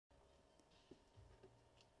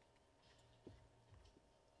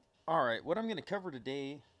Alright, what I'm going to cover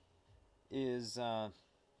today is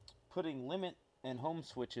putting limit and home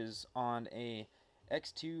switches on a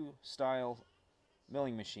X2 style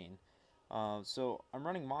milling machine. So I'm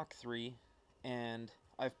running Mach 3 and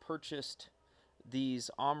I've purchased these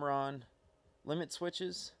Omron limit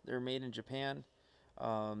switches. They're made in Japan.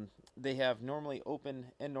 They have normally open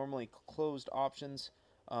and normally closed options.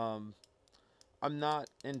 I'm not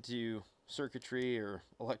into circuitry or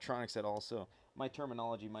electronics at all, so my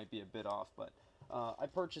terminology might be a bit off, but I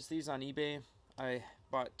purchased these on eBay. I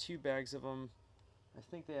bought 2 bags of them. I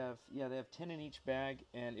think they have 10 in each bag,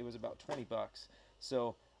 and it was about 20 bucks.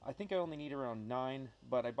 So I think I only need around 9,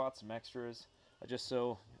 but I bought some extras just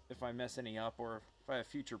so if I mess any up or if I have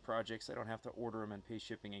future projects, I don't have to order them and pay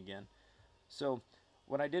shipping again. So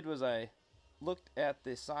what I did was I looked at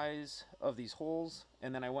the size of these holes,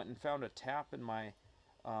 and then I went and found a tap in my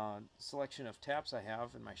selection of taps I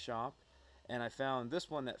have in my shop, and I found this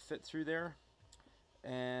one that fit through there,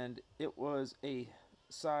 and it was a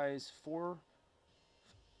size 4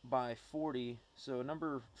 by 40, so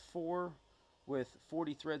number 4 with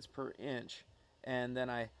 40 threads per inch. And then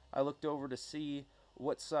I looked over to see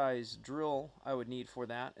what size drill I would need for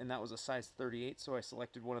that, and that was a size 38, so I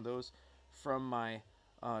selected one of those from my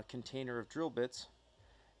container of drill bits.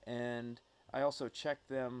 And I also checked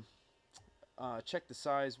them, checked the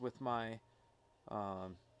size with my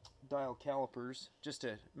dial calipers just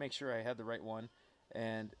to make sure I had the right one,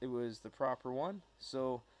 and it was the proper one.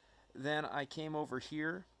 So then I came over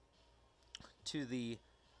here to the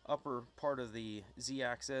upper part of the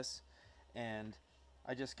Z-axis, and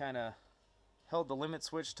I just kind of held the limit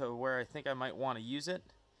switch to where I think I might want to use it,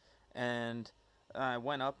 and I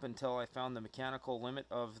went up until I found the mechanical limit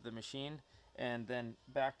of the machine, and then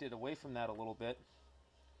backed it away from that a little bit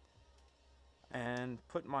and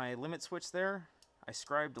put my limit switch there. I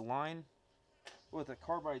scribed a line with a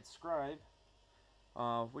carbide scribe,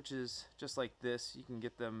 which is just like this. You can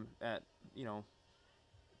get them at,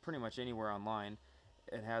 pretty much anywhere online.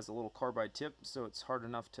 It has a little carbide tip, so it's hard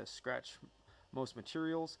enough to scratch most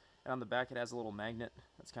materials, and on the back it has a little magnet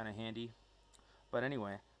that's kind of handy. But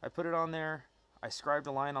anyway, I put it on there. I scribed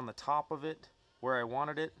a line on the top of it where I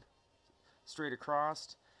wanted it, straight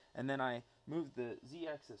across, and then I moved the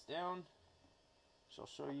Z-axis down, which I'll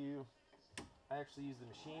show you. I actually used the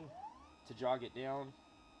machine to jog it down.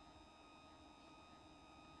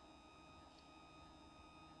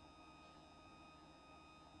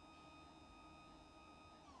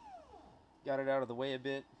 Got it out of the way a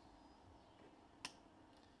bit.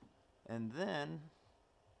 And then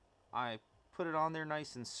I put it on there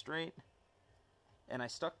nice and straight, and I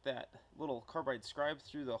stuck that little carbide scribe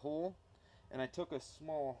through the hole, and I took a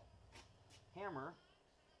small hammer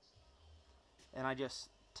and I just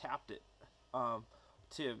tapped it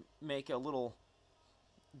to make a little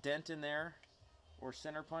dent in there, or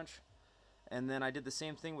center punch. And then I did the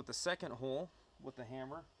same thing with the second hole with the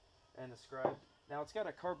hammer and the scribe. Now it's got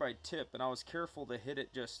a carbide tip, and I was careful to hit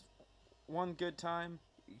it just one good time,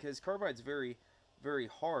 because carbide's very, very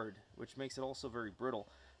hard, which makes it also very brittle.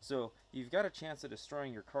 So you've got a chance of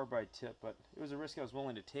destroying your carbide tip, but it was a risk I was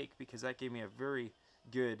willing to take because that gave me a very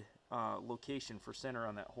good location for center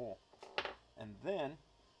on that hole. And then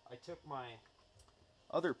I took my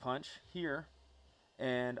other punch here,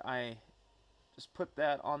 and I just put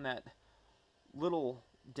that on that little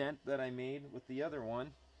dent that I made with the other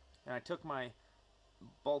one, and I took my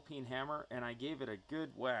ball peen hammer and I gave it a good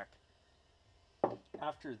whack.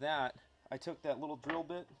 After that, I took that little drill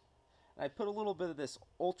bit and I put a little bit of this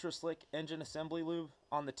ultra slick engine assembly lube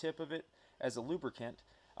on the tip of it as a lubricant,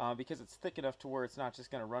 because it's thick enough to where it's not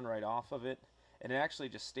just going to run right off of it, and it actually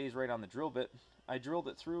just stays right on the drill bit. I drilled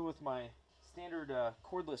it through with my standard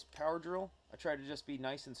cordless power drill. I tried to just be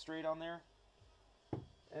nice and straight on there.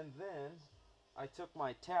 And then I took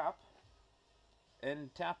my tap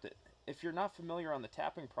and tapped it. If you're not familiar on the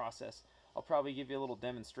tapping process, I'll probably give you a little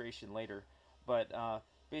demonstration later. But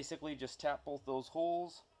basically just tap both those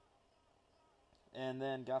holes, and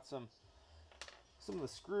then got some of the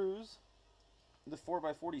screws, the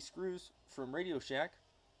 4x40 screws from Radio Shack,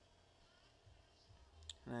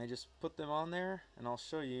 and I just put them on there, and I'll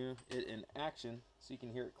show you it in action so you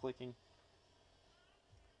can hear it clicking.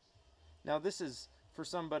 Now this is for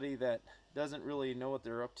somebody that doesn't really know what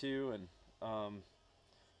they're up to and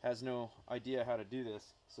has no idea how to do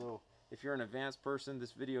this. So if you're an advanced person,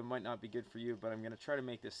 this video might not be good for you, but I'm going to try to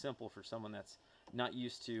make this simple for someone that's not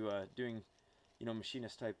used to doing,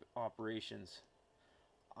 machinist type operations.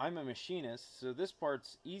 I'm a machinist, so this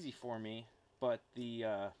part's easy for me, but the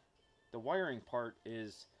wiring part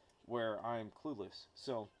is where I'm clueless.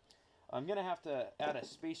 So I'm going to have to add a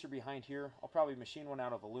spacer behind here. I'll probably machine one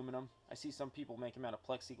out of aluminum. I see some people make them out of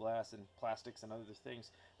plexiglass and plastics and other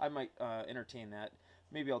things. I might entertain that.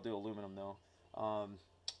 Maybe I'll do aluminum though.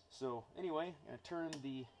 So anyway, I'm going to turn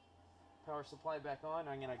the power supply back on.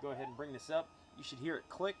 I'm going to go ahead and bring this up. You should hear it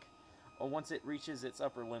click once it reaches its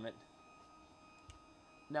upper limit.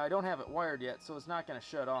 Now I don't have it wired yet, so it's not going to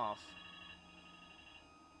shut off.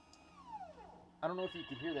 I don't know if you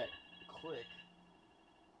can hear that click.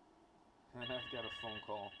 And I've got a phone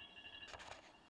call.